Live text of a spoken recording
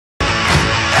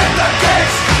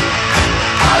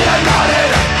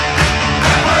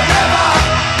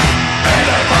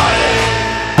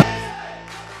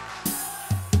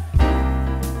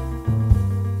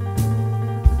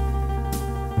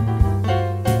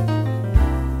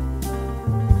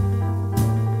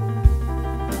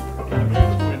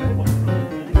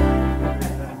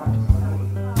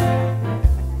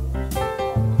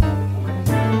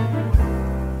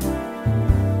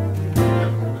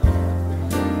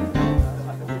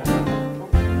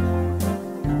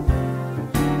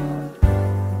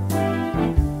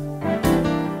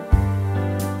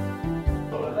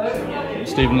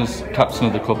Stephen, as captain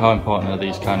of the club, how important are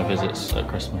these kind of visits at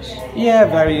Christmas? Yeah,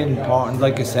 very important.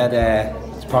 Like I said,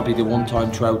 it's probably the one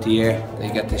time throughout the year that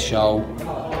you get to show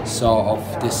sort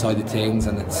of this side of things,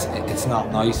 and it's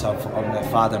not nice. I'm a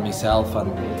father myself,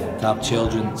 and to have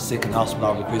children sick in hospital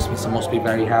over Christmas, it must be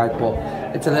very hard, but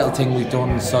it's a little thing we've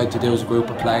decided to do as a group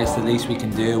of players. The least we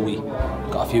can do. We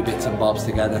got a few bits and bobs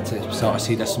together to sort of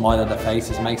see the smile on their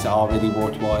faces. Makes it all really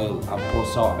worthwhile and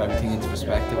puts sort of everything into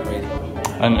perspective, really.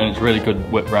 And it's really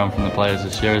good whip round from the players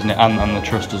this year, isn't it? And the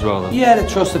trust as well. Yeah, the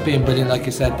trust have been brilliant. Like I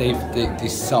said, they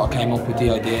sort of came up with the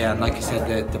idea, and like I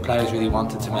said, the players really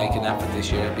wanted to make an effort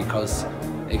this year because,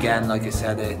 again, like I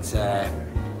said, it's a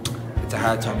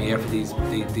hard time of year for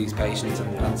these patients,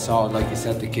 and sort of like you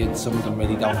said, the kids, some of them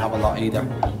really don't have a lot either.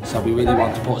 So we really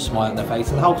want to put a smile on their face,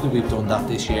 and hopefully we've done that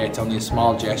this year. It's only a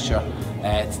small gesture.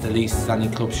 It's the least any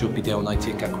club should be doing, I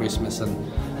think, at Christmas,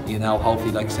 and you know,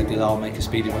 hopefully, like I said, they'll all make a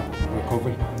speedy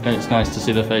recovery. And it's nice to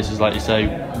see the faces, like you say,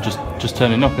 just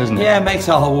turning up, isn't it? Yeah, it makes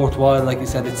it all worthwhile. Like you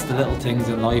said, it's the little things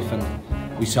in life,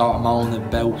 and we sort of moan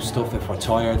about stuff if we're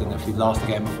tired and if we've lost a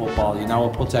game of football. You know,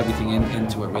 it puts everything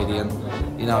into it really, and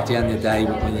you know, at the end of the day,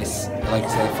 when you, like I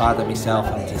said, father myself,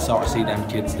 and to sort of see them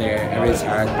kids there, it is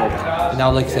hard. But you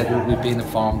know, like I said, we've been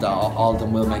informed that all of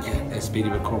them will make a speedy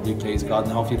recovery, please God,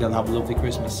 and hopefully they'll have a lovely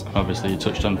Christmas. Obviously, you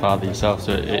touched on father yourself,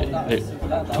 so it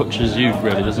touches you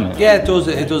really, doesn't it? Yeah, it does.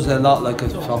 It does a lot. Like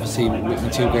obviously with my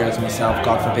two girls and myself,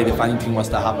 God forbid if anything was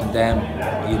to happen to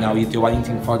them, you know, you do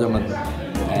anything for them, and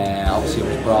obviously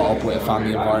I was brought up with a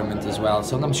family environment as well,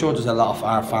 so I'm sure there's a lot of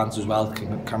our fans as well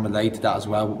can relate to that as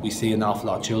well. We see an awful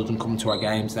lot of children coming to our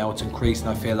games now. It's increasing,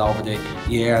 I feel, over the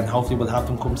year, and hopefully we'll have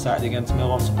them come Saturday against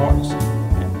Millwall supporters.